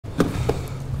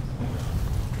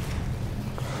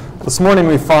This morning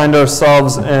we find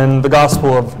ourselves in the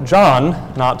Gospel of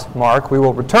John, not Mark. We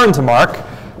will return to Mark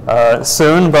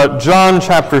soon, but John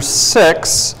chapter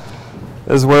 6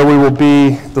 is where we will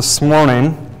be this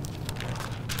morning.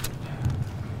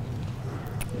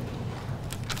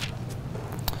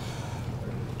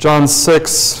 John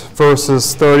 6,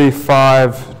 verses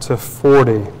 35 to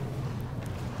 40.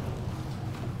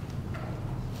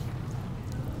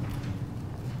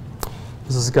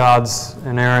 This is God's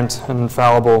inerrant and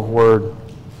infallible word.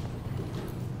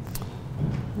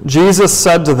 Jesus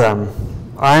said to them,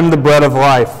 "I am the bread of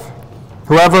life.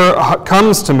 Whoever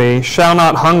comes to me shall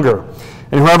not hunger,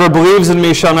 and whoever believes in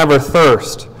me shall never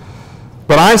thirst.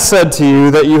 But I said to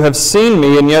you that you have seen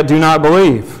me and yet do not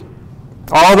believe.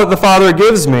 All that the Father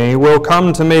gives me will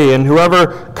come to me, and whoever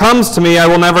comes to me I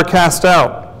will never cast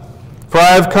out. For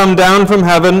I have come down from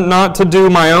heaven not to do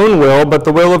my own will, but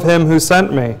the will of him who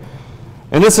sent me.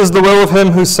 And this is the will of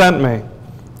him who sent me,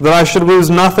 that I should lose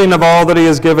nothing of all that he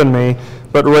has given me,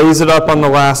 but raise it up on the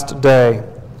last day.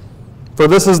 For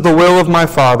this is the will of my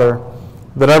Father,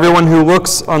 that everyone who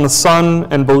looks on the Son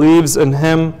and believes in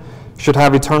him should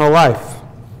have eternal life,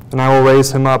 and I will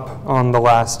raise him up on the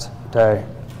last day."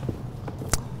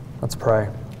 Let's pray.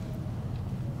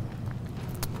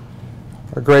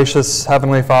 Our gracious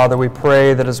Heavenly Father, we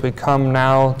pray that as we come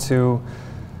now to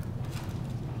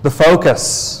the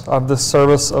focus of this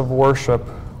service of worship,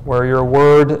 where your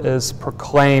word is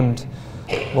proclaimed,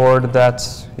 Lord, that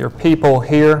your people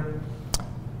here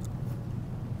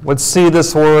would see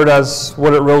this word as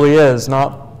what it really is,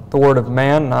 not the word of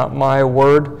man, not my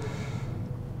word,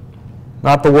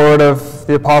 not the word of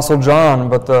the Apostle John,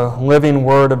 but the living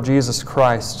word of Jesus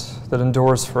Christ that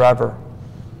endures forever.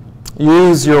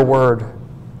 Use your word,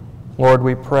 Lord,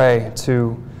 we pray,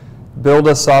 to build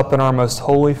us up in our most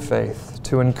holy faith,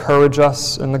 to encourage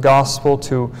us in the gospel,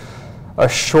 to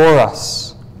assure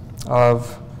us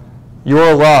of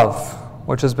your love,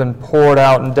 which has been poured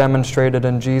out and demonstrated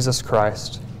in Jesus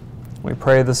Christ. We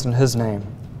pray this in his name.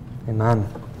 Amen.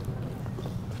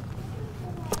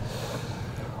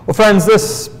 Well, friends,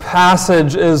 this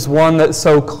passage is one that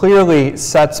so clearly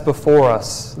sets before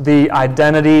us the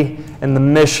identity and the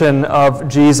mission of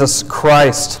Jesus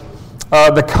Christ.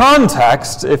 The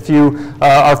context, if you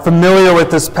are familiar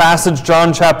with this passage,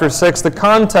 John chapter 6, the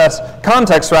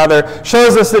context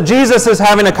shows us that Jesus is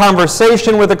having a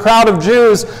conversation with a crowd of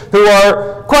Jews who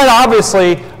are quite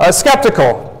obviously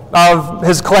skeptical of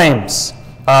his claims.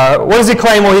 What does he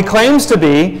claim? Well, he claims to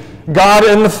be God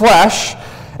in the flesh,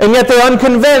 and yet they're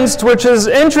unconvinced, which is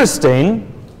interesting,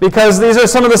 because these are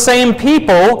some of the same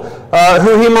people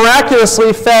who he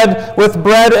miraculously fed with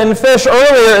bread and fish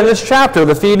earlier in this chapter,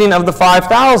 the feeding of the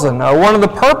 5,000. One of the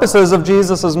purposes of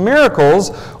Jesus'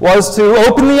 miracles was to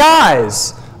open the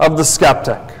eyes of the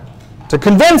skeptic, to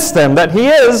convince them that he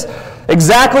is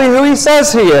exactly who he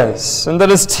says he is, and that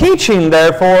his teaching,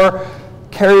 therefore,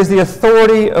 carries the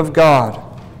authority of God.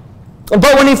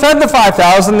 But when he fed the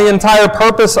 5,000, the entire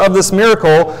purpose of this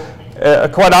miracle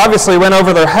quite obviously went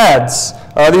over their heads.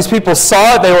 These people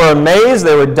saw it, they were amazed,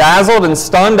 they were dazzled and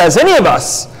stunned, as any of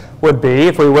us would be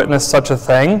if we witnessed such a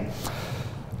thing.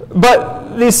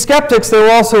 But these skeptics, they were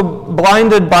also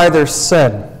blinded by their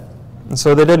sin. And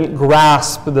so they didn't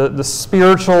grasp the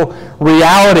spiritual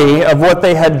reality of what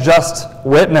they had just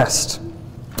witnessed.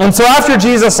 And so after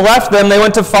Jesus left them, they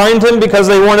went to find him because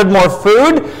they wanted more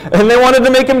food, and they wanted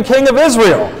to make him king of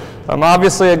Israel.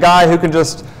 Obviously a guy who could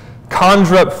just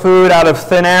conjure up food out of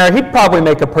thin air, he'd probably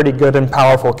make a pretty good and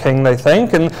powerful king, they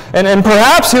think. And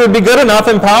perhaps he would be good enough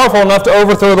and powerful enough to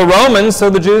overthrow the Romans so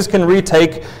the Jews can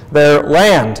retake their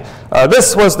land.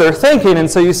 This was their thinking,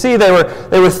 and so you see they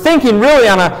were thinking really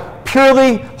on a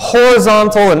purely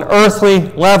horizontal and earthly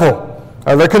level.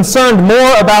 They're concerned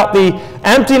more about the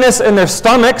emptiness in their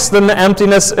stomachs than the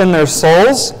emptiness in their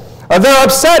souls. They're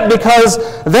upset because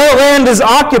their land is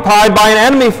occupied by an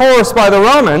enemy force, by the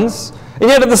Romans. And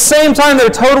yet at the same time,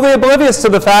 they're totally oblivious to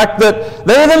the fact that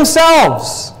they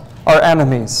themselves are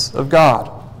enemies of God.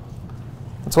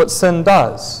 That's what sin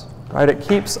does, right? It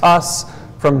keeps us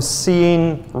from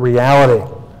seeing reality.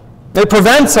 It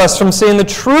prevents us from seeing the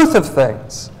truth of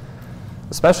things,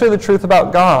 especially the truth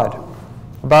about God,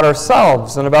 about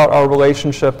ourselves, and about our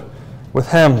relationship with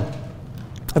him.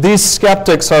 These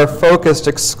skeptics are focused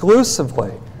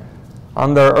exclusively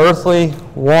on their earthly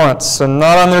wants and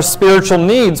not on their spiritual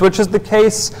needs, which is the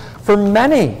case for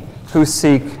many who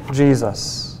seek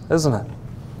Jesus, isn't it?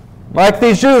 Like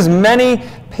these Jews, many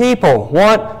people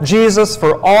want Jesus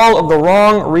for all of the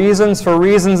wrong reasons, for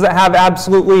reasons that have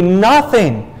absolutely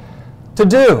nothing to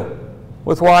do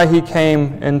with why he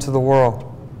came into the world.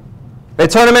 They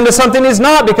turn him into something he's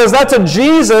not, because that's a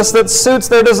Jesus that suits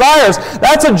their desires.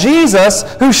 That's a Jesus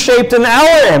who's shaped in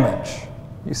our image.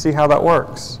 You see how that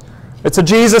works? It's a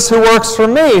Jesus who works for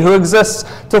me, who exists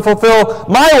to fulfill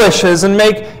my wishes and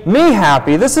make me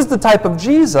happy. This is the type of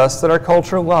Jesus that our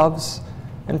culture loves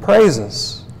and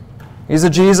praises. He's a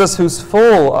Jesus who's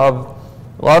full of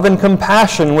love and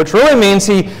compassion, which really means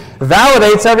he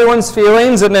validates everyone's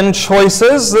feelings and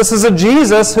choices. This is a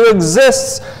Jesus who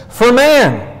exists for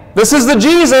man. This is the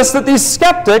Jesus that these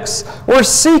skeptics were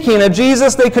seeking, a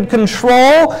Jesus they could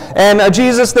control and a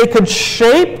Jesus they could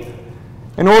shape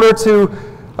in order to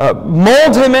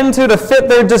mold him into to fit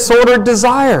their disordered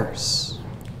desires.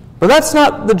 But that's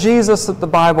not the Jesus that the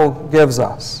Bible gives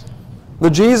us. The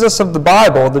Jesus of the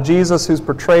Bible, the Jesus who's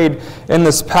portrayed in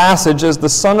this passage, is the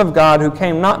Son of God who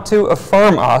came not to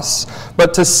affirm us,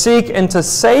 but to seek and to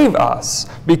save us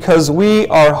because we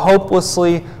are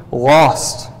hopelessly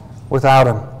lost without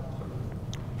him.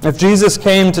 If Jesus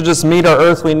came to just meet our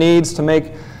earthly needs, to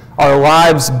make our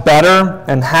lives better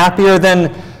and happier,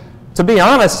 then, to be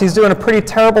honest, he's doing a pretty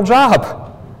terrible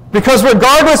job. Because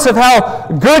regardless of how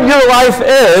good your life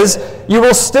is, you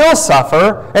will still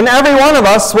suffer, and every one of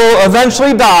us will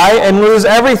eventually die and lose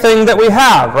everything that we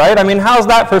have, right? I mean, how's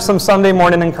that for some Sunday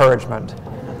morning encouragement?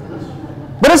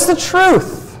 But it's the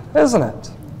truth, isn't it?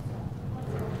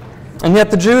 And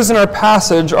yet the Jews in our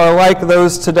passage are like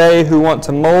those today who want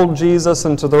to mold Jesus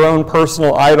into their own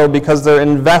personal idol because they're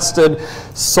invested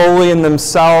solely in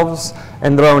themselves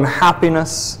and their own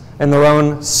happiness and their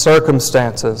own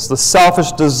circumstances. The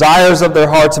selfish desires of their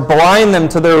hearts blind them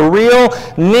to their real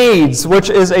needs, which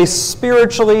is a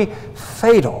spiritually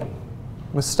fatal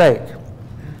mistake.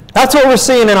 That's what we're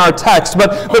seeing in our text.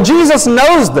 But Jesus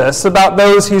knows this about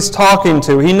those he's talking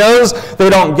to. He knows they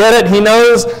don't get it. He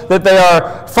knows that they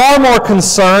are far more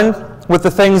concerned with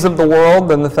the things of the world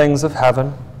than the things of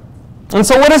heaven. And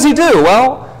so what does he do?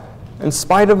 Well, in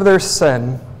spite of their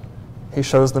sin, he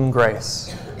shows them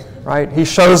grace. Right? He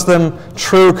shows them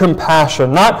true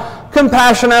compassion. Not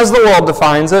compassion as the world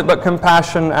defines it, but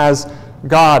compassion as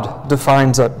God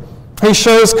defines it. He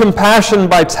shows compassion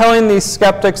by telling these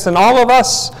skeptics and all of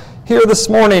us here this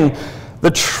morning the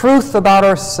truth about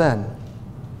our sin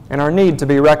and our need to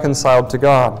be reconciled to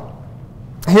God.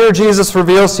 Here Jesus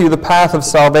reveals to you the path of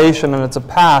salvation, and it's a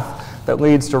path that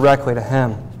leads directly to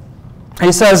him.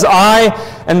 He says, I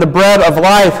am the bread of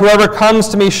life. Whoever comes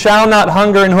to me shall not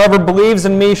hunger, and whoever believes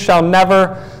in me shall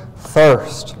never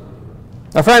thirst.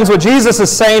 Now, friends, what Jesus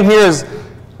is saying here is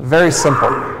very simple.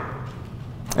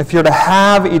 If you're to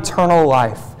have eternal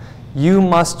life, you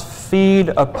must feed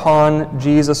upon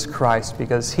Jesus Christ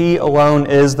because he alone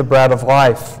is the bread of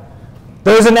life.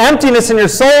 There's an emptiness in your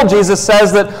soul, Jesus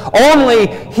says, that only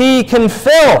he can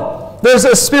fill. There's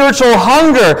a spiritual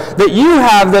hunger that you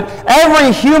have, that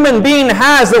every human being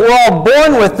has, that we're all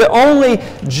born with, that only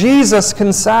Jesus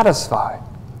can satisfy.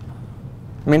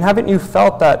 I mean, haven't you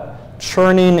felt that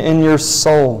churning in your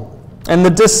soul? And the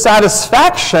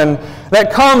dissatisfaction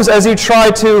that comes as you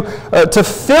try to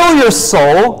fill your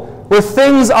soul with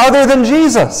things other than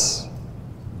Jesus.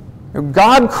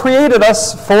 God created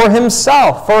us for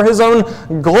himself, for his own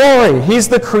glory. He's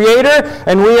the creator,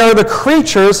 and we are the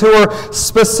creatures who are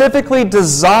specifically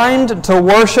designed to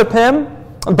worship him.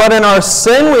 But in our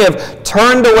sin, we have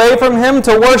turned away from him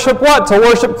to worship what? To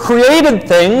worship created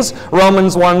things,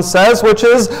 Romans 1 says, which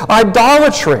is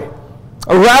idolatry.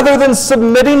 Rather than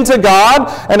submitting to God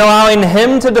and allowing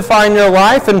him to define your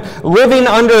life and living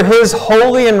under his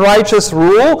holy and righteous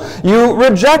rule, you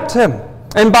reject him.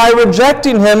 And by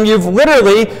rejecting him, you've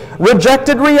literally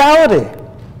rejected reality.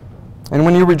 And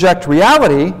when you reject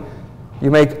reality, you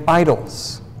make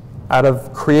idols out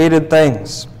of created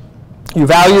things. You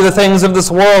value the things of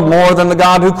this world more than the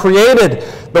God who created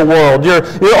the world. Your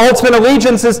ultimate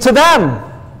allegiance is to them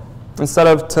instead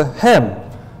of to him.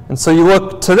 And so you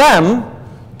look to them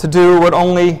to do what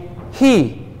only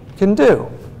he can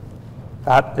do.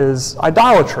 That is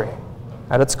idolatry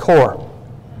at its core.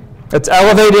 It's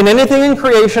elevating anything in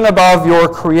creation above your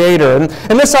Creator.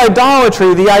 And this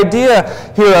idolatry, the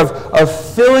idea here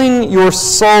of filling your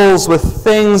souls with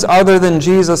things other than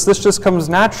Jesus, this just comes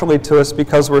naturally to us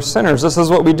because we're sinners. This is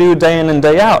what we do day in and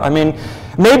day out. I mean,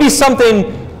 maybe something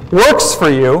works for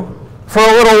you for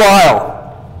a little while.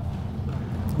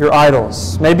 Your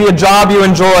idols. Maybe a job you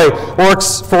enjoy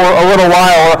works for a little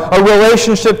while, or a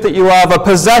relationship that you love, a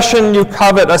possession you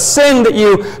covet, a sin that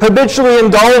you habitually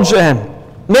indulge in.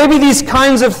 Maybe these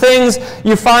kinds of things,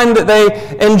 you find that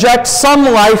they inject some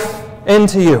life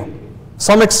into you,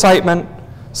 some excitement,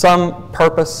 some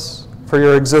purpose for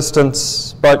your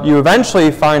existence, but you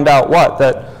eventually find out what?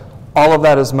 That all of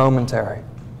that is momentary.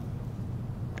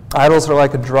 Idols are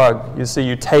like a drug. You see,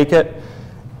 you take it,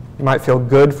 you might feel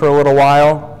good for a little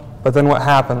while, but then what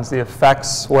happens? The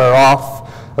effects wear off.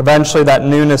 Eventually that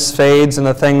newness fades, and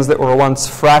the things that were once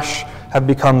fresh have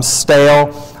become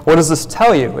stale. What does this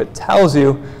tell you? It tells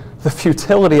you the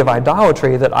futility of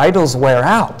idolatry, that idols wear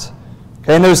out.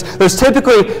 Okay? And there's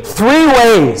typically three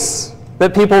ways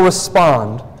that people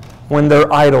respond when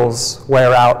their idols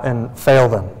wear out and fail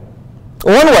them.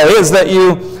 One way is that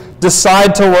you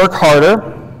decide to work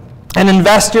harder and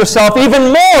invest yourself even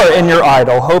more in your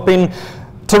idol, hoping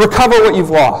to recover what you've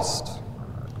lost.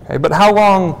 Okay? But how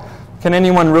long can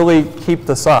anyone really keep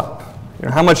this up?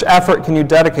 How much effort can you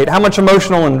dedicate? How much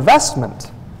emotional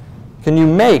investment can you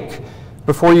make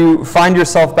before you find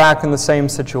yourself back in the same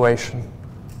situation?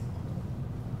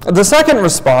 The second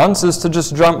response is to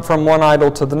just jump from one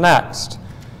idol to the next.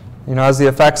 As the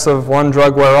effects of one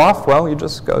drug wear off, well, you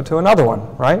just go to another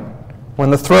one, right? When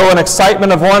the thrill and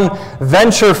excitement of one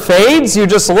venture fades, you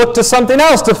just look to something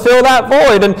else to fill that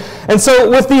void. And so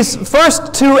with these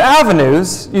first two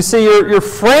avenues, you see you're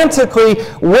frantically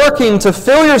working to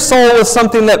fill your soul with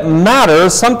something that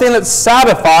matters, something that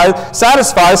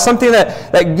satisfies, something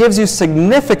that gives you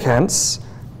significance.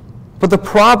 But the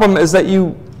problem is that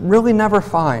you really never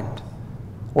find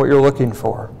what you're looking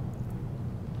for.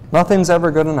 Nothing's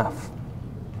ever good enough.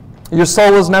 Your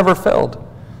soul is never filled.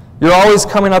 You're always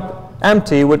coming up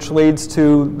empty, which leads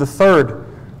to the third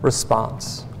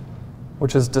response,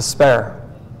 which is despair.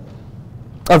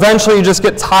 Eventually, you just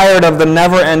get tired of the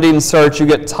never-ending search. You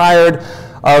get tired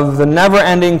of the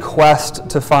never-ending quest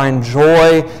to find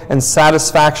joy and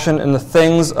satisfaction in the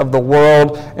things of the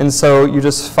world, and so you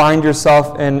just find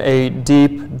yourself in a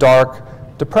deep, dark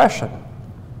depression.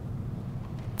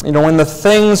 When the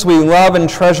things we love and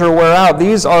treasure wear out,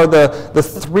 these are the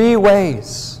three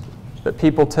ways that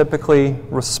people typically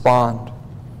respond.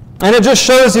 And it just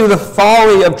shows you the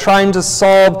folly of trying to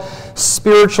solve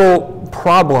spiritual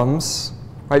problems,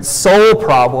 right, soul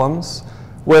problems,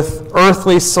 with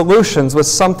earthly solutions, with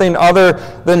something other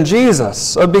than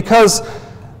Jesus. Because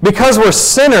we're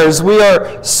sinners, we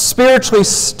are spiritually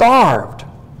starved.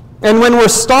 And when we're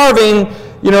starving,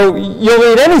 you'll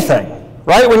eat anything.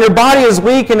 Right? When your body is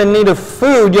weak and in need of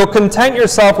food, you'll content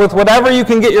yourself with whatever you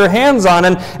can get your hands on,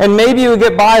 and maybe you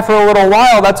get by for a little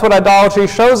while. That's what idolatry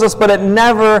shows us, but it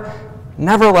never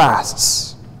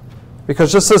lasts.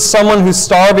 Because just as someone who's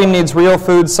starving needs real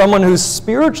food, someone who's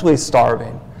spiritually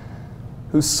starving,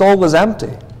 whose soul is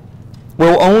empty,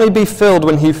 will only be filled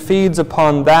when he feeds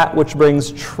upon that which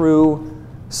brings true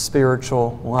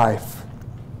spiritual life.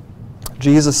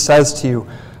 Jesus says to you,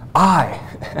 I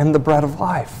am the bread of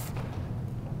life.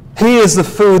 He is the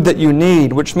food that you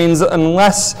need, which means that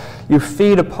unless you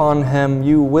feed upon him,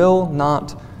 you will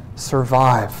not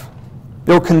survive.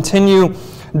 You'll continue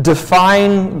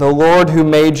defying the Lord who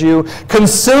made you,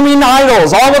 consuming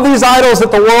idols, all of these idols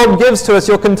that the world gives to us.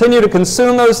 You'll continue to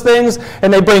consume those things,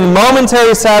 and they bring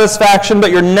momentary satisfaction, but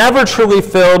you're never truly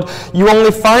filled. You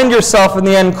only find yourself in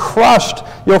the end crushed.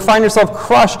 You'll find yourself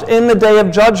crushed in the day of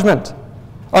judgment,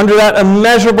 under that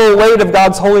immeasurable weight of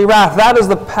God's holy wrath. That is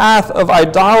the path of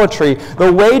idolatry.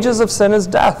 The wages of sin is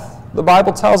death. The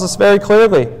Bible tells us very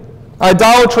clearly.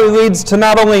 Idolatry leads to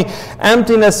not only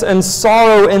emptiness and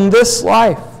sorrow in this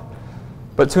life,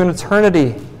 but to an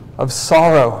eternity of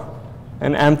sorrow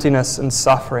and emptiness and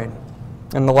suffering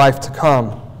in the life to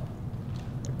come.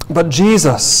 But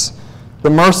Jesus, the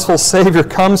merciful Savior,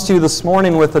 comes to you this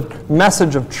morning with a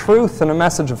message of truth and a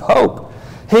message of hope.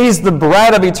 He's the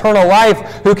bread of eternal life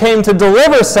who came to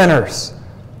deliver sinners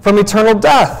from eternal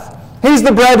death. He's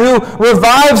the bread who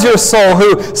revives your soul,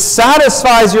 who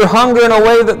satisfies your hunger in a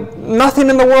way that nothing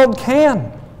in the world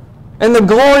can. And the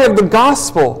glory of the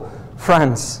gospel,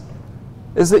 friends,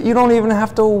 is that you don't even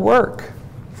have to work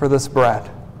for this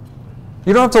bread.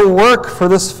 You don't have to work for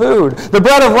this food. The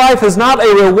bread of life is not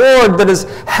a reward that is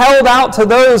held out to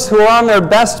those who are on their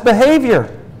best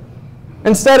behavior.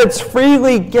 Instead, it's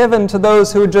freely given to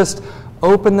those who just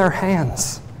open their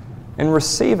hands and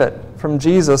receive it from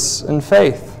Jesus in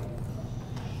faith.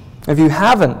 If you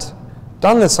haven't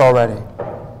done this already,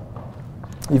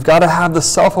 you've got to have the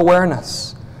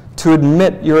self-awareness to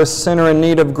admit you're a sinner in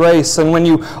need of grace. And when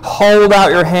you hold out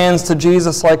your hands to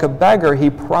Jesus like a beggar, he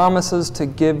promises to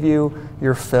give you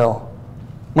your fill.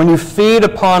 When you feed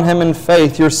upon him in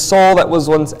faith, your soul that was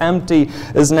once empty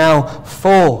is now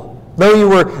full. Though you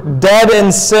were dead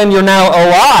in sin, you're now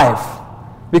alive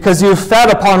because you've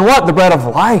fed upon what? The bread of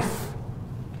life.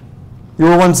 You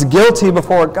were once guilty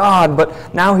before God,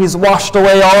 but now he's washed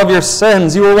away all of your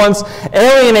sins. You were once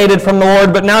alienated from the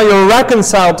Lord, but now you're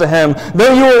reconciled to him.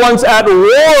 Though you were once at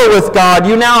war with God,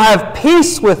 you now have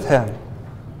peace with him.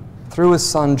 through His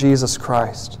Son, Jesus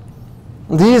Christ.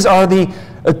 These are the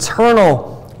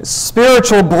eternal,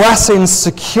 spiritual blessings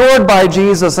secured by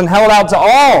Jesus and held out to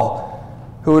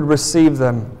all who would receive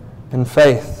them in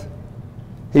faith.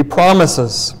 He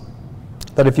promises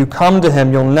that if you come to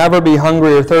Him, you'll never be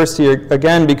hungry or thirsty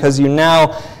again, because you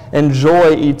now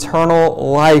enjoy eternal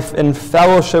life in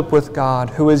fellowship with God,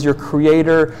 who is your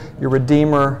Creator, your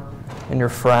Redeemer, and your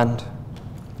friend.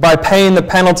 By paying the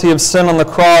penalty of sin on the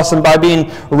cross and by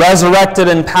being resurrected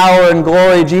in power and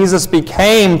glory, Jesus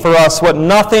became for us what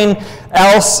nothing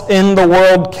else in the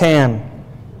world can: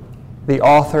 the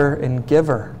author and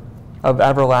giver of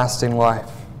everlasting life.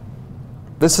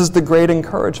 This is the great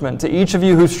encouragement to each of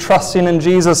you who's trusting in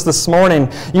Jesus this morning.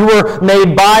 You were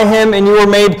made by Him and you were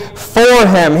made for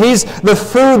Him. He's the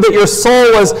food that your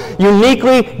soul was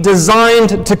uniquely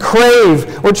designed to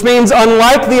crave, which means,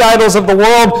 unlike the idols of the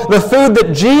world, the food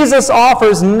that Jesus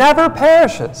offers never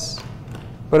perishes,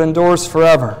 but endures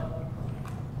forever.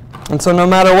 And so no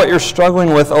matter what you're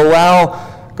struggling with,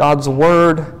 allow God's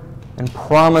Word and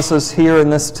promises here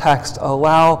in this text,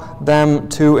 allow them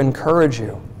to encourage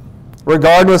you.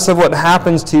 Regardless of what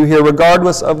happens to you here,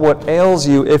 regardless of what ails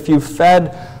you, if you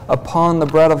fed upon the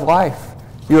bread of life,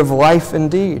 you have life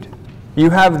indeed.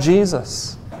 You have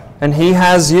Jesus, and He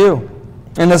has you.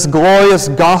 And this glorious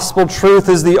gospel truth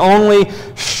is the only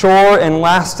sure and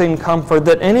lasting comfort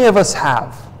that any of us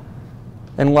have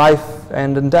in life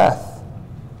and in death.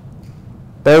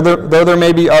 Though there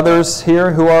may be others here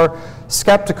who are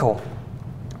skeptical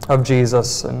of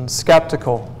Jesus and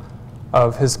skeptical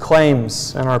of His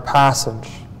claims in our passage.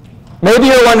 Maybe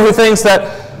you're one who thinks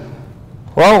that,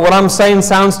 well, what I'm saying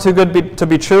sounds too good to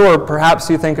be true, or perhaps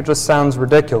you think it just sounds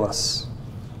ridiculous.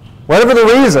 Whatever the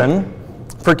reason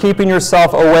for keeping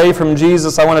yourself away from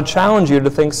Jesus, I want to challenge you to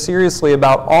think seriously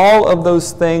about all of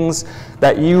those things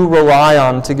that you rely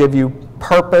on to give you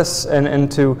purpose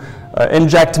and to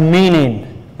inject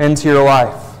meaning into your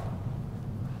life.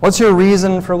 What's your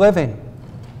reason for living?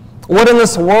 What in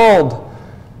this world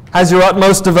has your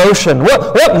utmost devotion?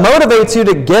 What motivates you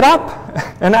to get up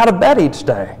and out of bed each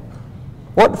day?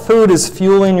 What food is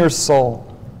fueling your soul?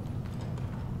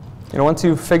 Once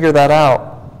you figure that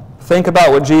out, think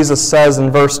about what Jesus says in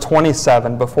verse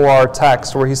 27 before our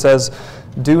text, where He says,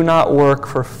 "Do not work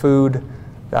for food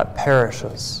that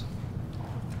perishes."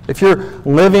 If you're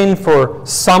living for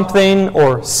something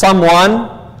or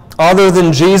someone other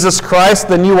than Jesus Christ,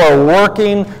 then you are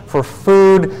working for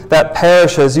food that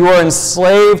perishes. You are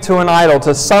enslaved to an idol,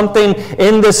 to something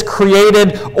in this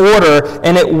created order,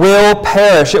 and it will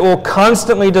perish. It will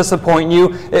constantly disappoint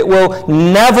you. It will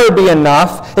never be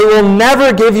enough. It will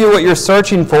never give you what you're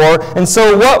searching for. And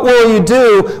so what will you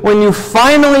do when you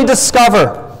finally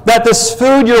discover that this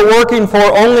food you're working for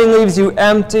only leaves you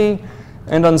empty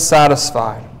and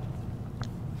unsatisfied?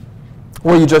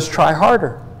 Will you just try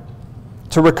harder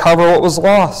to recover what was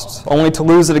lost, only to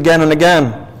lose it again and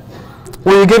again?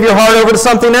 Will you give your heart over to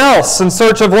something else in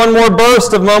search of one more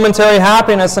burst of momentary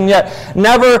happiness, and yet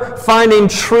never finding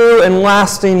true and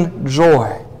lasting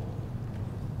joy?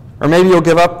 Or maybe you'll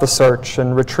give up the search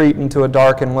and retreat into a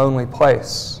dark and lonely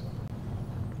place.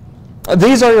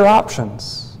 These are your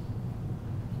options.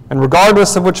 And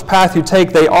regardless of which path you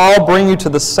take, they all bring you to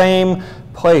the same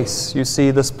place. You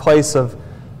see, this place of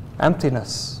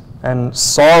emptiness and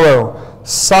sorrow,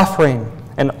 suffering,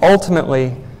 and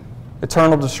ultimately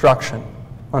eternal destruction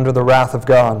under the wrath of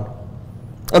God.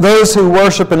 Those who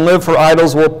worship and live for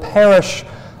idols will perish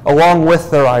along with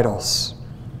their idols.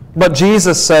 But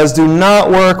Jesus says, "Do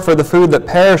not work for the food that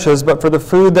perishes, but for the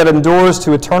food that endures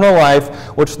to eternal life,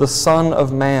 which the Son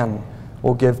of Man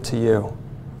will give to you."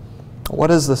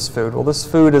 What is this food? Well, this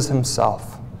food is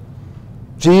Himself.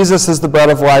 Jesus is the bread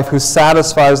of life who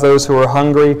satisfies those who are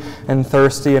hungry and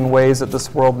thirsty in ways that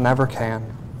this world never can.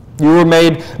 You were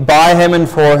made by Him and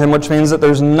for Him, which means that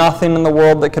there's nothing in the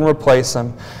world that can replace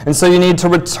Him. And so you need to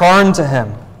return to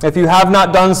Him. If you have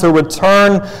not done so,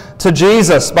 return to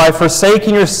Jesus by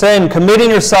forsaking your sin,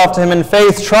 committing yourself to Him in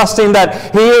faith, trusting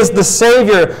that He is the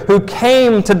Savior who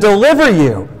came to deliver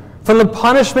you from the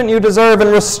punishment you deserve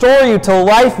and restore you to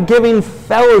life-giving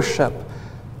fellowship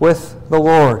with the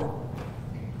Lord.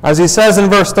 As He says in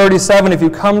verse 37, if you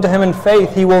come to Him in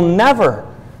faith, He will never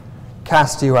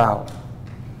cast you out.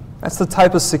 That's the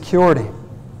type of security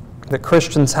that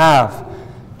Christians have.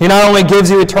 He not only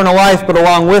gives you eternal life, but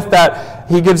along with that,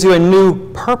 He gives you a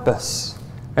new purpose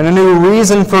and a new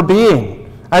reason for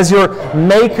being. As your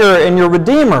Maker and your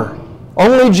Redeemer,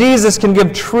 only Jesus can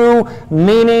give true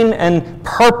meaning and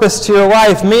purpose to your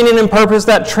life, meaning and purpose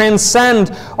that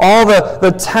transcend all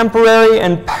the temporary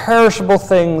and perishable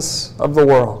things of the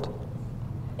world.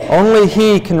 Only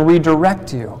He can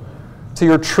redirect you to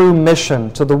your true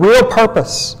mission, to the real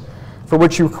purpose for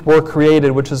which you were created,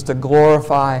 which is to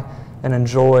glorify and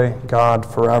enjoy God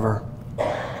forever.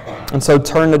 And so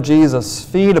turn to Jesus,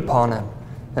 feed upon him,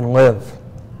 and live.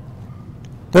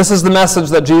 This is the message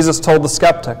that Jesus told the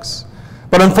skeptics.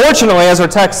 But unfortunately, as our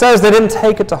text says, they didn't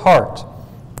take it to heart.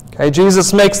 Okay,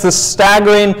 Jesus makes this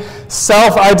staggering,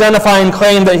 self-identifying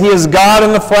claim that he is God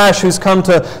in the flesh who's come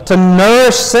to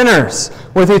nourish sinners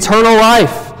with eternal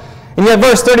life. And yet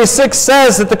verse 36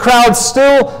 says that the crowd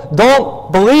still don't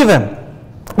believe him.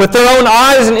 With their own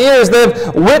eyes and ears,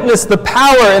 they've witnessed the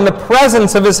power and the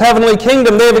presence of his heavenly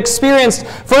kingdom. They've experienced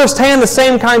firsthand the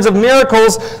same kinds of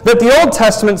miracles that the Old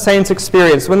Testament saints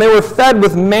experienced when they were fed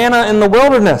with manna in the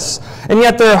wilderness. And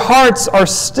yet their hearts are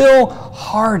still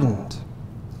hardened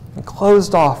and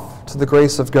closed off to the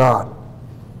grace of God.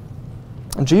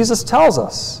 And Jesus tells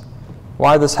us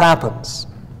why this happens.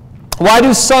 Why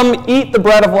do some eat the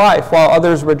bread of life while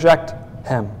others reject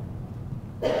him?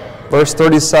 Verse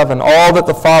 37, all that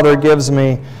the Father gives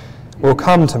me will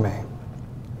come to me.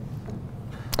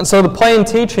 And so the plain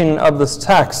teaching of this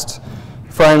text,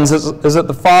 friends, is that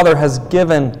the Father has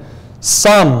given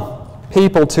some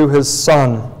people to his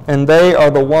Son, and they are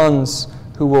the ones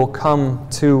who will come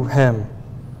to him.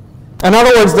 In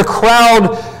other words, the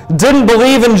crowd didn't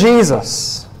believe in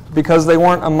Jesus because they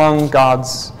weren't among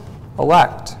God's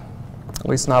elect, at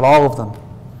least not all of them.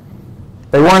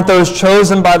 They weren't those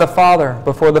chosen by the Father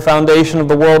before the foundation of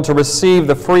the world to receive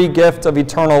the free gift of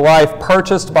eternal life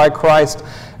purchased by Christ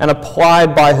and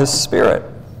applied by his Spirit.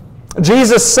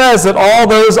 Jesus says that all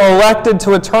those elected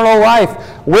to eternal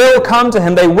life will come to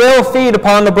him. They will feed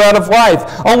upon the bread of life.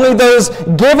 Only those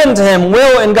given to him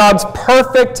will, in God's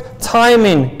perfect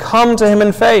timing, come to him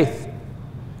in faith.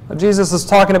 Jesus is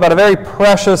talking about a very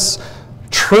precious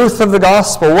truth of the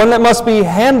gospel, one that must be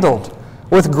handled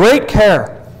with great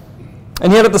care.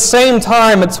 And yet at the same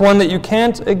time, it's one that you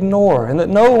can't ignore and that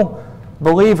no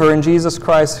believer in Jesus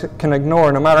Christ can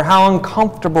ignore, no matter how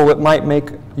uncomfortable it might make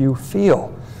you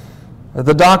feel.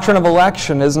 The doctrine of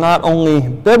election is not only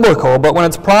biblical, but when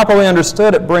it's properly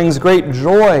understood, it brings great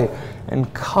joy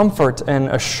and comfort and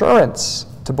assurance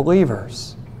to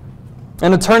believers.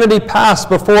 In eternity past,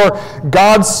 before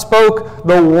God spoke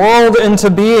the world into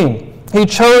being, he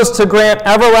chose to grant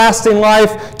everlasting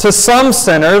life to some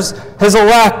sinners, his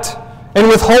elect, and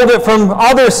withhold it from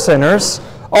other sinners,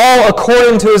 all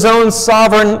according to his own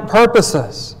sovereign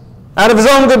purposes. Out of his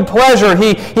own good pleasure,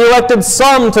 he elected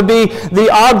some to be the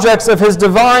objects of his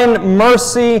divine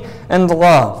mercy and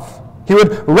love. He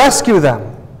would rescue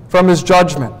them from his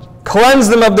judgment, cleanse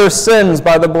them of their sins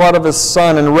by the blood of his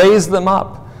Son, and raise them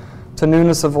up to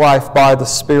newness of life by the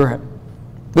Spirit.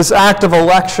 This act of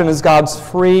election is God's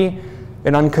free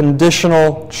and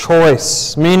unconditional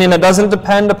choice, meaning it doesn't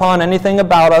depend upon anything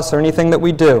about us or anything that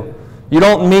we do. You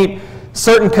don't meet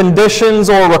certain conditions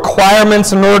or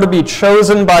requirements in order to be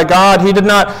chosen by God. He did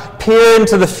not peer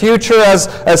into the future,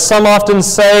 as some often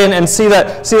say, and see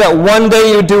that one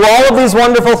day you'd do all of these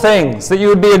wonderful things, that you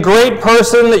would be a great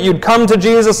person, that you'd come to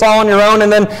Jesus all on your own,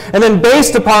 and then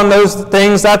based upon those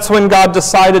things, that's when God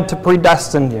decided to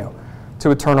predestine you to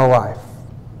eternal life.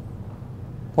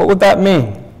 What would that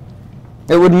mean?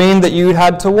 It would mean that you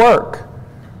had to work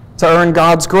to earn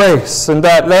God's grace, and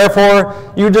that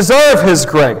therefore you deserve his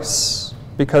grace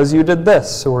because you did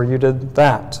this or you did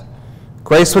that.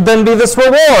 Grace would then be this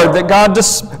reward that God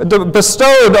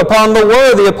bestowed upon the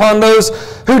worthy, upon those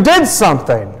who did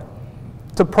something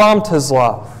to prompt his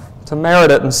love, to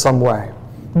merit it in some way.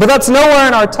 But that's nowhere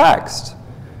in our text.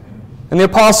 And the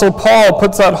Apostle Paul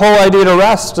puts that whole idea to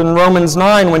rest in Romans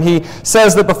 9 when he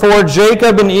says that before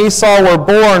Jacob and Esau were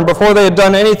born, before they had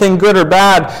done anything good or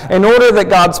bad, in order that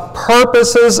God's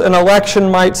purposes and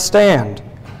election might stand,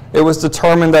 it was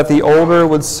determined that the older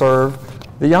would serve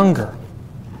the younger.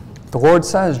 The Lord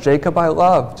says, Jacob I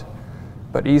loved,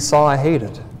 but Esau I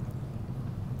hated.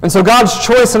 And so God's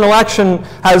choice in election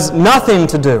has nothing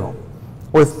to do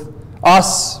with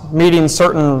us meeting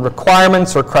certain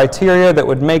requirements or criteria that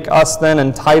would make us then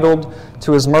entitled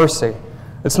to his mercy.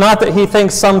 It's not that he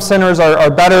thinks some sinners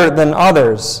are better than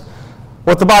others.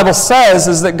 What the Bible says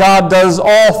is that God does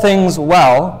all things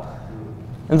well,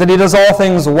 and that he does all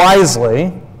things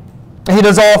wisely, and he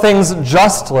does all things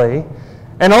justly,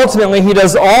 and ultimately he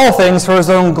does all things for his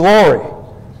own glory.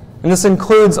 And this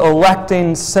includes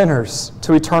electing sinners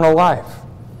to eternal life.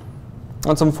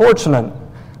 It's unfortunate,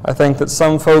 I think, that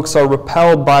some folks are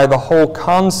repelled by the whole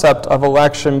concept of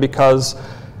election because,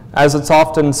 as it's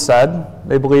often said,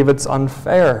 they believe it's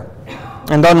unfair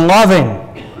and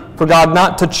unloving for God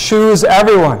not to choose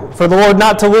everyone, for the Lord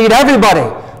not to lead everybody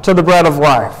to the bread of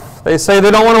life. love. They say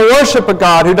they don't want to worship a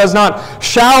God who does not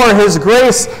shower his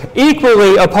grace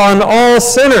equally upon all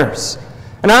sinners.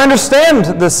 And I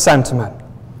understand this sentiment.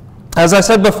 As I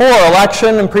said before,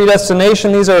 election and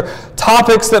predestination, these are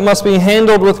topics that must be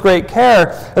handled with great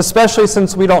care, especially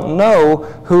since we don't know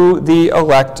who the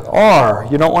elect are.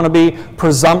 You don't want to be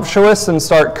presumptuous and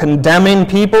start condemning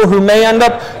people who may end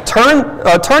up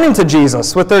turning to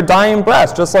Jesus with their dying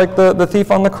breath, just like the thief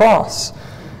on the cross.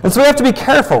 And so we have to be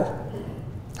careful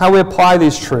how we apply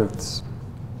these truths.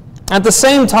 At the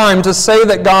same time, to say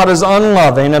that God is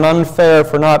unloving and unfair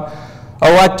for not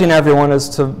electing everyone is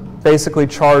to basically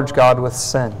charge God with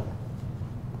sin.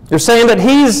 You're saying that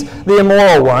he's the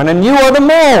immoral one and you are the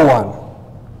moral one.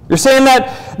 You're saying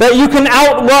that you can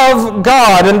outlove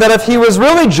God and that if he was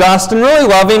really just and really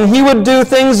loving, he would do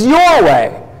things your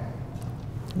way.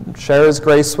 Share his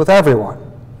grace with everyone.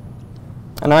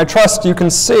 And I trust you can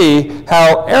see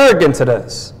how arrogant it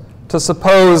is to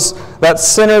suppose that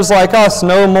sinners like us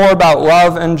know more about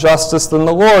love and justice than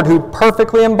the Lord, who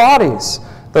perfectly embodies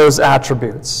those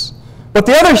attributes. But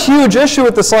the other huge issue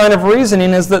with this line of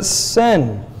reasoning is that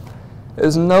sin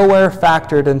is nowhere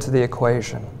factored into the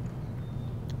equation.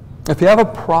 If you have a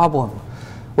problem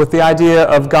with the idea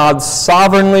of God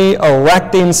sovereignly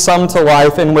electing some to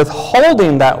life and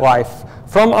withholding that life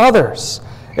from others,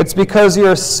 it's because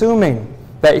you're assuming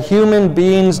that human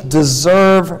beings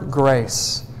deserve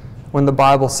grace when the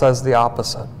Bible says the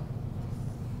opposite.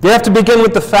 You have to begin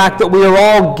with the fact that we are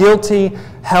all guilty,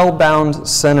 hell-bound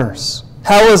sinners.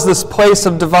 Hell is this place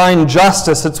of divine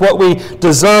justice. It's what we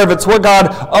deserve. It's what God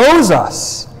owes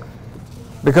us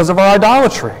because of our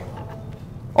idolatry.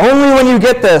 Only when you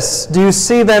get this do you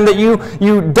see then that you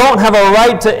don't have a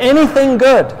right to anything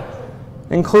good,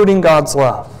 including God's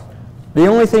love. The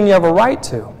only thing you have a right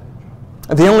to,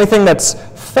 the only thing that's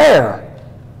fair,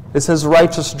 is his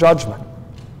righteous judgment.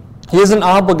 He isn't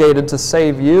obligated to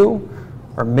save you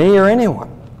or me or anyone.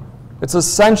 It's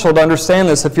essential to understand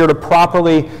this if you're to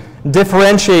properly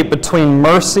differentiate between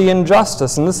mercy and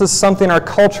justice. And this is something our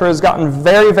culture has gotten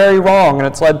very, very wrong, and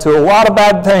it's led to a lot of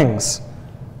bad things.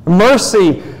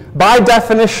 Mercy, by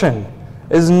definition,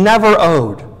 is never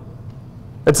owed.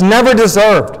 It's never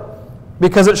deserved,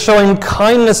 because it's showing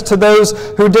kindness to those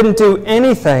who didn't do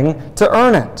anything to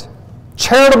earn it.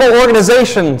 Charitable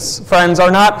organizations, friends,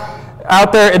 are not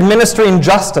out there administering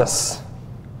justice.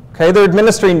 Okay, they're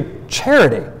administering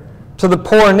charity to the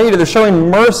poor and needy. They're showing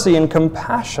mercy and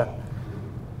compassion.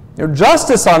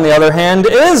 Justice, on the other hand,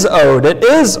 is owed. It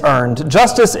is earned.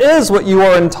 Justice is what you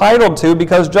are entitled to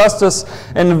because justice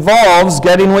involves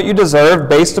getting what you deserve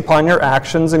based upon your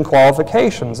actions and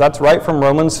qualifications. That's right from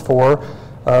Romans 4,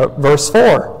 verse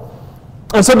 4.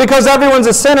 And so because everyone's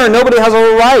a sinner, nobody has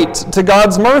a right to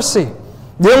God's mercy.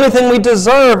 The only thing we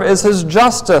deserve is his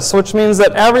justice, which means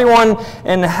that everyone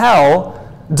in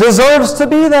hell deserves to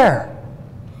be there.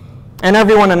 And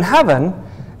everyone in heaven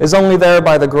is only there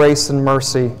by the grace and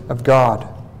mercy of God.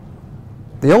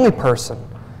 The only person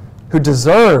who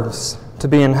deserves to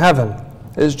be in heaven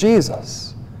is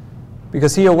Jesus,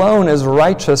 because he alone is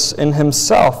righteous in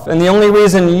himself. And the only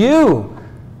reason you,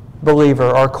 believer,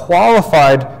 are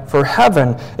qualified for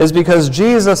heaven is because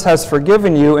Jesus has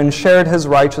forgiven you and shared his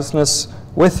righteousness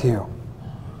with you.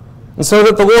 And so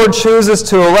that the Lord chooses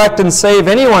to elect and save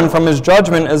anyone from his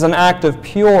judgment is an act of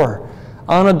pure,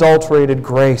 unadulterated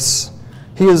grace.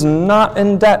 He is not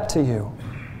in debt to you.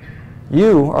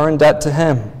 You are in debt to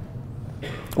him.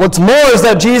 What's more is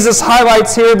that Jesus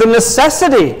highlights here the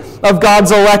necessity of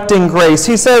God's electing grace.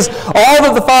 He says, all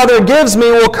that the Father gives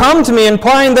me will come to me,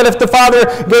 implying that if the Father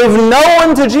gave no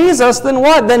one to Jesus, then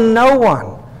what? Then no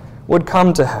one would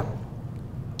come to him.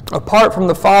 Apart from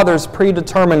the Father's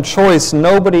predetermined choice,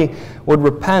 nobody would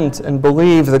repent and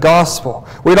believe the gospel.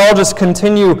 We'd all just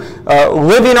continue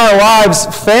living our lives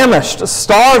famished,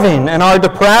 starving in our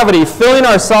depravity, filling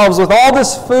ourselves with all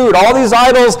this food, all these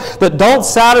idols that don't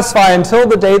satisfy until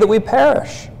the day that we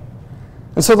perish.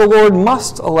 And so the Lord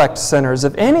must elect sinners,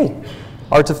 if any,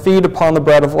 are to feed upon the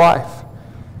bread of life.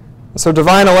 And so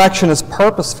divine election is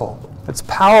purposeful. It's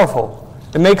powerful.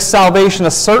 It makes salvation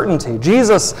a certainty.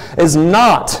 Jesus is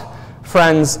not,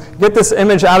 friends, get this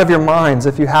image out of your minds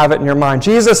if you have it in your mind.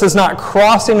 Jesus is not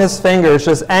crossing his fingers,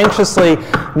 just anxiously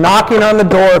knocking on the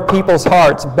door of people's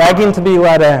hearts, begging to be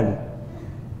let in.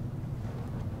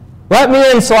 Let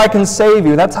me in so I can save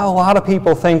you. That's how a lot of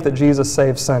people think that Jesus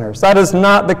saves sinners. That is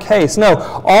not the case. No,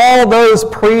 all those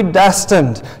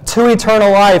predestined to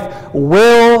eternal life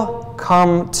will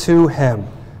come to him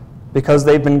because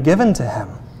they've been given to him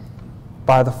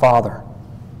by the Father.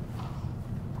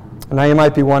 And now you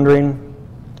might be wondering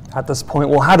at this point,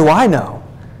 well, how do I know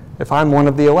if I'm one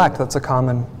of the elect? That's a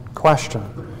common question.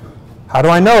 How do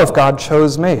I know if God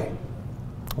chose me?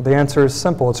 Well, the answer is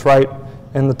simple. It's right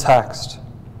in the text.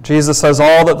 Jesus says,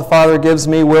 all that the Father gives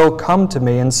me will come to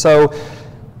me. And so,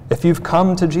 if you've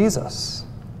come to Jesus,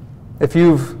 if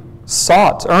you've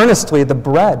sought earnestly the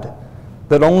bread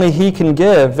that only He can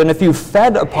give, and if you've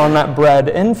fed upon that bread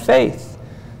in faith,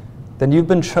 then you've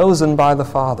been chosen by the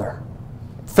Father.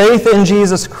 Faith in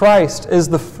Jesus Christ is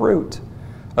the fruit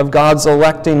of God's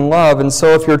electing love. And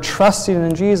so if you're trusting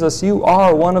in Jesus, you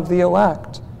are one of the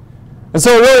elect. And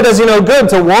so it really does you no good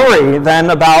to worry then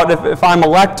about if I'm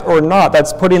elect or not.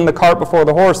 That's putting the cart before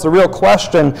the horse. The real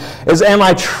question is, am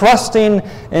I trusting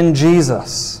in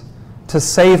Jesus to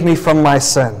save me from my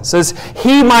sins? Is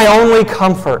He my only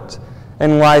comfort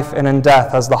in life and in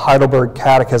death, as the Heidelberg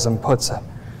Catechism puts it?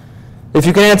 If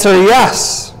you can answer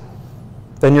yes,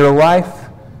 then your life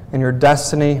and your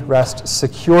destiny rest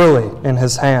securely in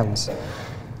His hands.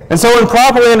 And so when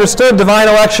properly understood, divine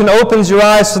election opens your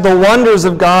eyes to the wonders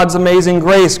of God's amazing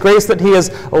grace, grace that He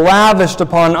has lavished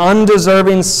upon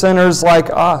undeserving sinners like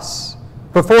us.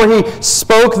 Before He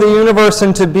spoke the universe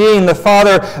into being, the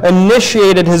Father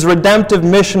initiated His redemptive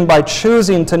mission by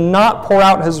choosing to not pour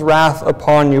out His wrath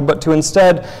upon you, but to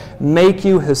instead make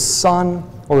you His son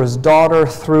or His daughter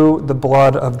through the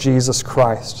blood of Jesus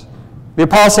Christ. The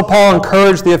Apostle Paul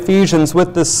encouraged the Ephesians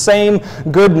with the same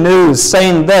good news,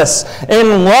 saying this,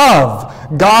 in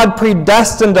love, God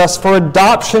predestined us for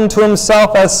adoption to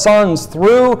Himself as sons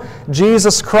through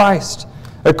Jesus Christ,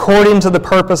 according to the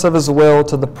purpose of His will,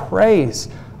 to the praise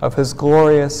of His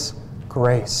glorious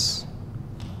grace.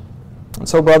 And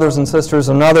so, brothers and sisters,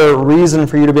 another reason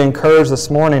for you to be encouraged this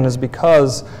morning is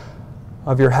because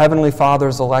of your Heavenly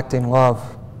Father's electing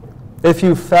love. If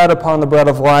you fed upon the bread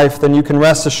of life, then you can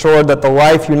rest assured that the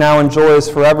life you now enjoy is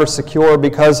forever secure,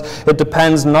 because it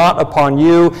depends not upon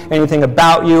you, anything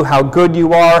about you, how good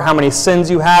you are, how many sins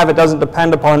you have. It doesn't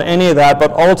depend upon any of that,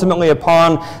 but ultimately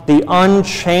upon the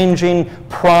unchanging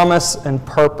promise and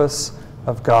purpose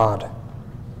of God.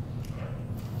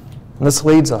 And this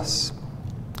leads us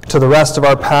to the rest of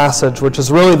our passage, which is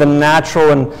really the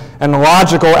natural and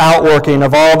logical outworking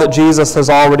of all that Jesus has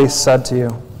already said to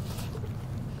you.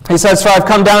 He says, for I've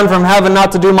come down from heaven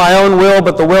not to do my own will,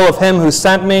 but the will of Him who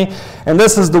sent me. And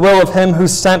this is the will of Him who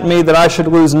sent me, that I should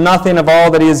lose nothing of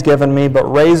all that He has given me, but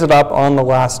raise it up on the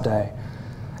last day.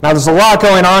 Now there's a lot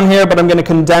going on here, but I'm going to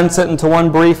condense it into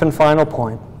one brief and final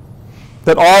point.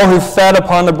 That all who fed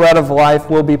upon the bread of life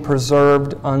will be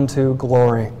preserved unto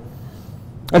glory.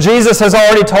 And Jesus has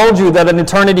already told you that in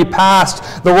eternity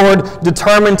past, the Lord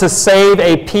determined to save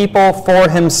a people for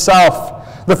Himself.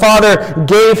 The Father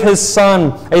gave His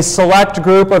Son a select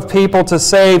group of people to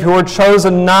save who were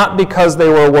chosen not because they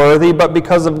were worthy, but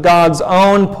because of God's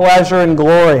own pleasure and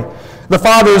glory. The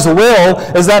Father's will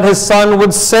is that His Son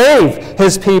would save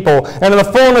His people. And in the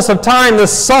fullness of time, the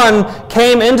Son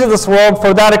came into this world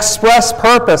for that express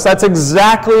purpose. That's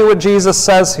exactly what Jesus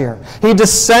says here. He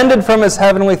descended from His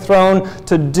heavenly throne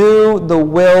to do the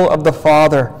will of the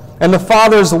Father. And the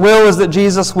Father's will is that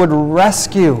Jesus would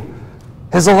rescue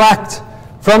His elect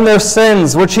from their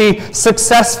sins, which He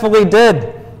successfully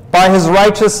did by His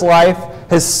righteous life,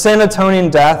 His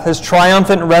sin-atoning death, His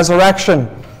triumphant resurrection.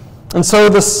 And so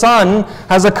the Son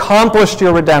has accomplished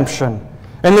your redemption.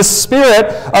 And the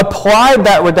Spirit applied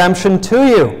that redemption to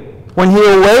you when He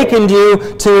awakened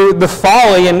you to the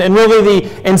folly and really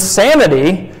the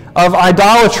insanity of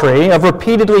idolatry, of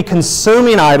repeatedly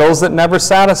consuming idols that never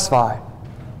satisfy.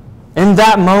 In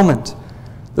that moment,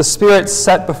 the Spirit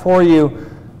set before you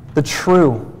the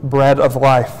true bread of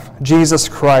life, Jesus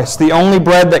Christ, the only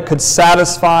bread that could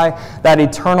satisfy that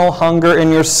eternal hunger in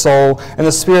your soul. And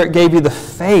the Spirit gave you the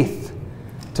faith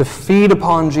to feed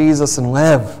upon Jesus and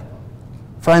live.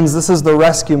 Friends, this is the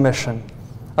rescue mission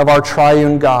of our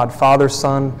triune God, Father,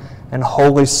 Son, and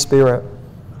Holy Spirit.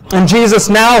 And Jesus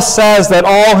now says that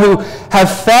all who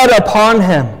have fed upon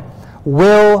Him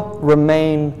will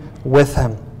remain with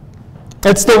Him.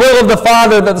 It's the will of the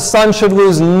Father that the Son should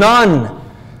lose none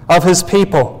of His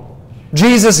people.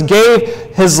 Jesus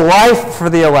gave His life for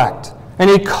the elect, and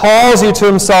He calls you to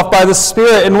Himself by the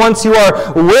Spirit. And once you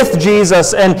are with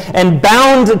Jesus and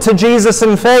bound to Jesus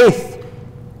in faith,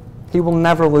 He will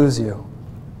never lose you.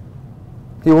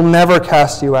 He will never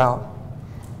cast you out.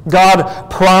 God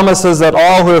promises that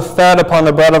all who have fed upon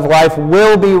the bread of life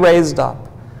will be raised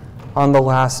up on the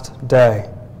last day.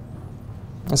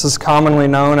 This is commonly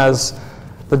known as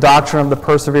the doctrine of the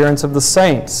perseverance of the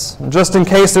saints. And just in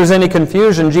case there's any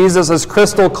confusion, Jesus is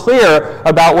crystal clear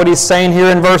about what He's saying here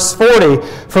in verse 40.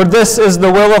 For this is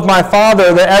the will of my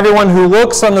Father, that everyone who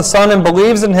looks on the Son and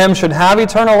believes in Him should have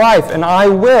eternal life, and I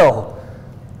will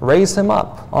raise him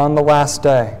up on the last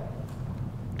day.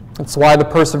 That's why the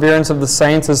perseverance of the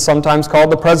saints is sometimes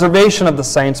called the preservation of the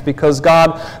saints, because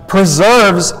God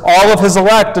preserves all of his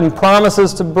elect and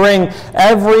promises to bring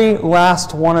every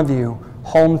last one of you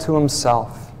home to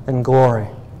himself in glory.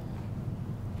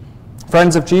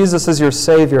 Friends, if Jesus is your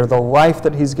Savior, the life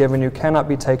that he's given you cannot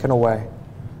be taken away.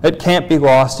 It can't be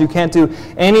lost. You can't do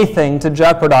anything to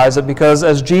jeopardize it, because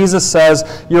as Jesus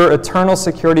says, your eternal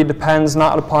security depends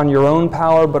not upon your own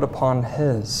power, but upon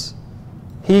his.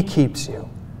 He keeps you.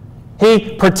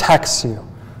 He protects you,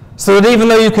 so that even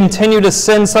though you continue to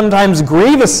sin sometimes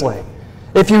grievously,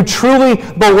 if you truly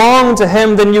belong to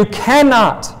him, then you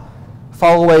cannot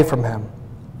fall away from him.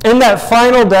 In that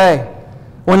final day,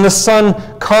 when the Son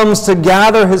comes to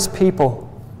gather his people,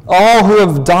 all who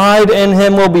have died in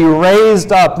him will be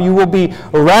raised up. You will be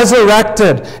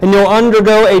resurrected, and you'll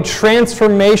undergo a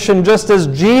transformation just as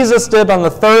Jesus did on the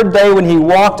third day when he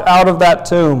walked out of that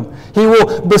tomb. He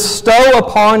will bestow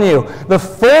upon you the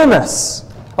fullness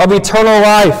of eternal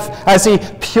life as he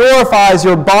purifies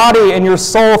your body and your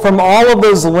soul from all of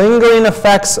those lingering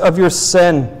effects of your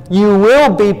sin. You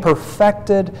will be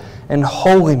perfected in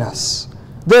holiness.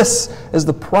 This is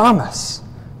the promise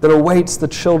that awaits the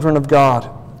children of God.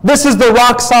 This is the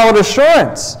rock-solid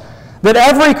assurance that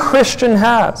every Christian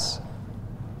has.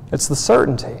 It's the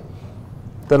certainty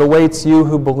that awaits you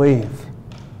who believe.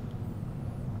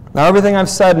 Now, everything I've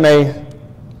said may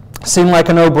seem like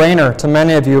a no-brainer to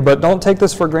many of you, but don't take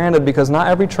this for granted, because not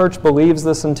every church believes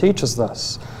this and teaches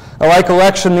this. Like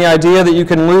election, the idea that you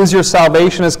can lose your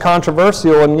salvation is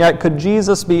controversial, and yet could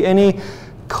Jesus be any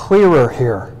clearer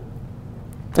here?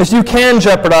 If you can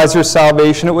jeopardize your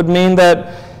salvation, it would mean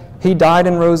that he died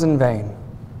and rose in vain.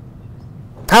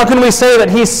 How can we say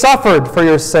that he suffered for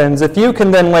your sins if you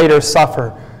can then later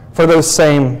suffer for those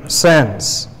same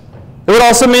sins? It would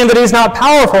also mean that he's not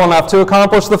powerful enough to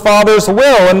accomplish the Father's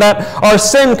will, and that our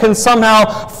sin can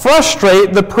somehow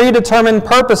frustrate the predetermined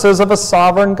purposes of a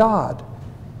sovereign God.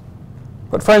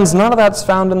 But friends, none of that's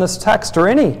found in this text or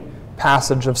any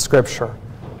passage of Scripture.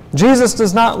 Jesus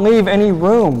does not leave any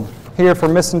room here for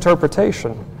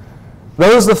misinterpretation.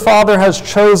 Those the Father has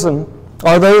chosen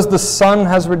are those the Son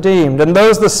has redeemed, and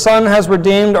those the Son has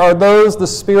redeemed are those the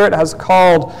Spirit has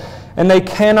called, and they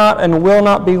cannot and will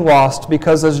not be lost,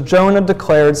 because as Jonah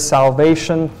declared,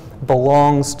 salvation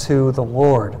belongs to the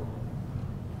Lord.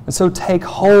 And so take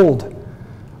hold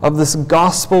of this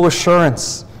gospel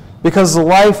assurance, because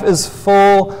life is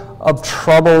full of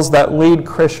troubles that lead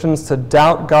Christians to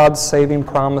doubt God's saving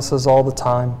promises all the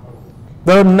time.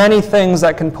 There are many things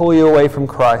that can pull you away from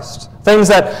Christ, things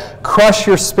that crush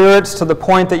your spirits to the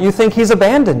point that you think he's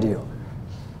abandoned you.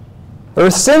 There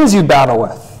are sins you battle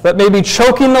with that may be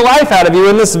choking the life out of you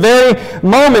in this very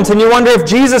moment, and you wonder if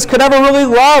Jesus could ever really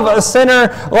love a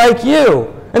sinner like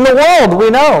you. And the world,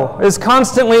 we know, is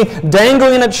constantly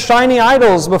dangling its shiny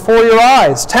idols before your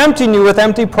eyes, tempting you with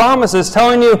empty promises,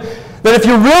 telling you that if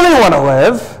you really want to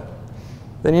live,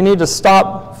 then you need to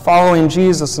stop following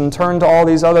Jesus and turn to all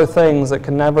these other things that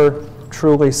can never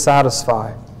truly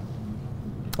satisfy.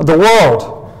 The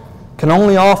world can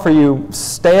only offer you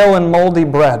stale and moldy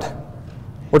bread,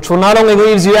 which will not only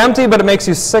leaves you empty, but it makes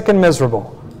you sick and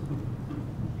miserable.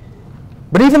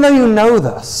 But even though you know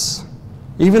this,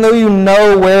 even though you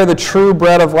know where the true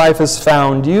bread of life is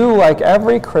found, you, like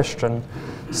every Christian,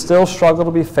 still struggle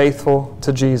to be faithful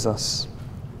to Jesus.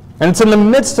 And it's in the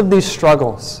midst of these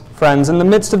struggles, friends, in the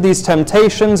midst of these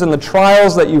temptations and the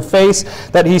trials that you face,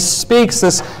 that he speaks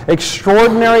this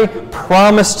extraordinary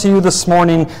promise to you this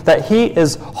morning that he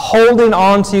is holding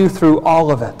on to you through all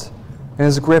of it, and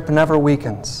his grip never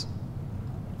weakens.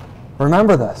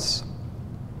 Remember this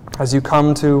as you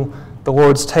come to the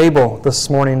Lord's table this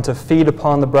morning to feed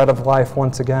upon the bread of life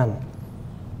once again.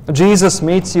 Jesus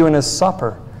meets you in his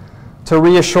supper to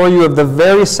reassure you of the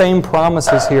very same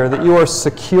promises here, that you are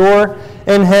secure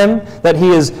in him, that he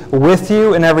is with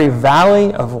you in every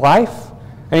valley of life,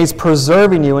 and he's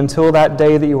preserving you until that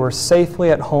day that you are safely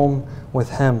at home with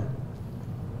him.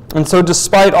 And so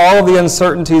despite all of the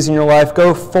uncertainties in your life,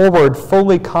 go forward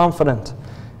fully confident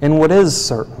in what is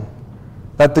certain,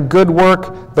 that the good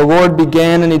work the Lord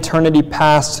began in eternity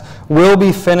past will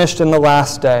be finished in the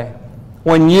last day,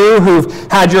 when you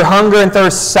who've had your hunger and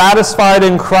thirst satisfied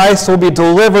in Christ will be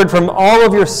delivered from all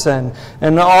of your sin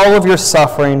and all of your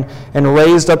suffering and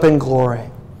raised up in glory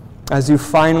as you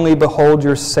finally behold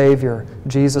your Savior,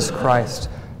 Jesus Christ,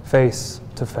 face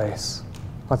to face.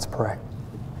 Let's pray.